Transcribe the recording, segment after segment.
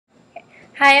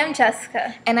Hi, I'm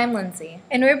Jessica, And I'm Lindsay.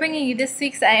 and we're bringing you this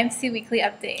week's IMC Weekly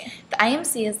update. The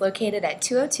IMC is located at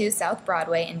 202 South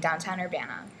Broadway in downtown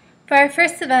Urbana. For our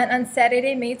first event on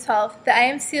Saturday, May 12th, the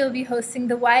IMC will be hosting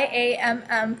the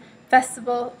YAMM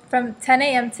Festival from 10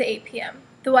 a.m. to 8 p.m.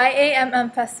 The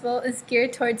YAMM Festival is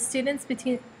geared towards students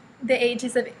between the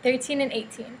ages of 13 and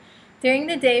 18. During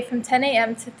the day from 10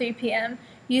 a.m. to 3 p.m.,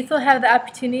 youth will have the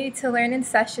opportunity to learn in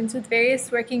sessions with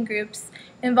various working groups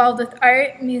involved with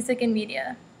art, music, and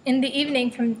media. In the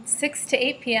evening from 6 to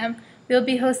 8 p.m., we will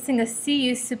be hosting a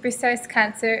CU Superstars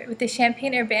concert with the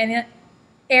Champaign-Urbana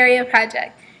Area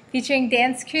Project, featuring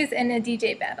dance crews and a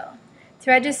DJ battle.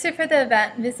 To register for the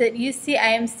event, visit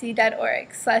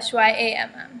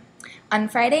ucimc.org/YAMM. On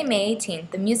Friday, May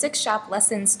 18th, the Music Shop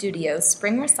Lesson Studios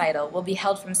Spring Recital will be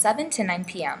held from 7 to 9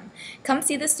 p.m. Come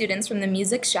see the students from the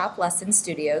Music Shop Lesson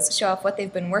Studios show off what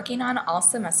they've been working on all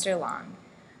semester long.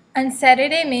 On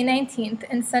Saturday, May 19th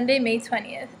and Sunday, May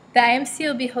 20th, the IMC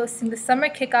will be hosting the Summer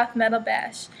Kickoff Metal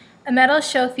Bash, a metal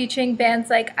show featuring bands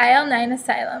like IL9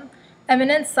 Asylum,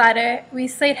 Eminent Slaughter, We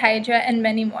Slayed Hydra, and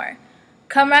many more.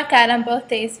 Come rock out on both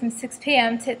days from 6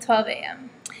 p.m. to 12 a.m.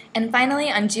 And finally,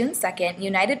 on June 2nd,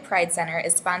 United Pride Center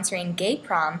is sponsoring Gay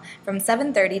Prom from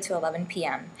 7:30 to 11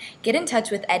 p.m. Get in touch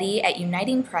with Eddie at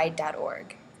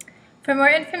unitingpride.org. For more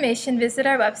information, visit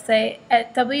our website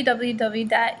at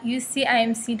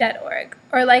www.ucimc.org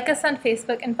or like us on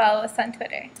Facebook and follow us on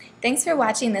Twitter. Thanks for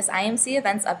watching this IMC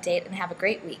Events Update and have a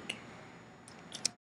great week.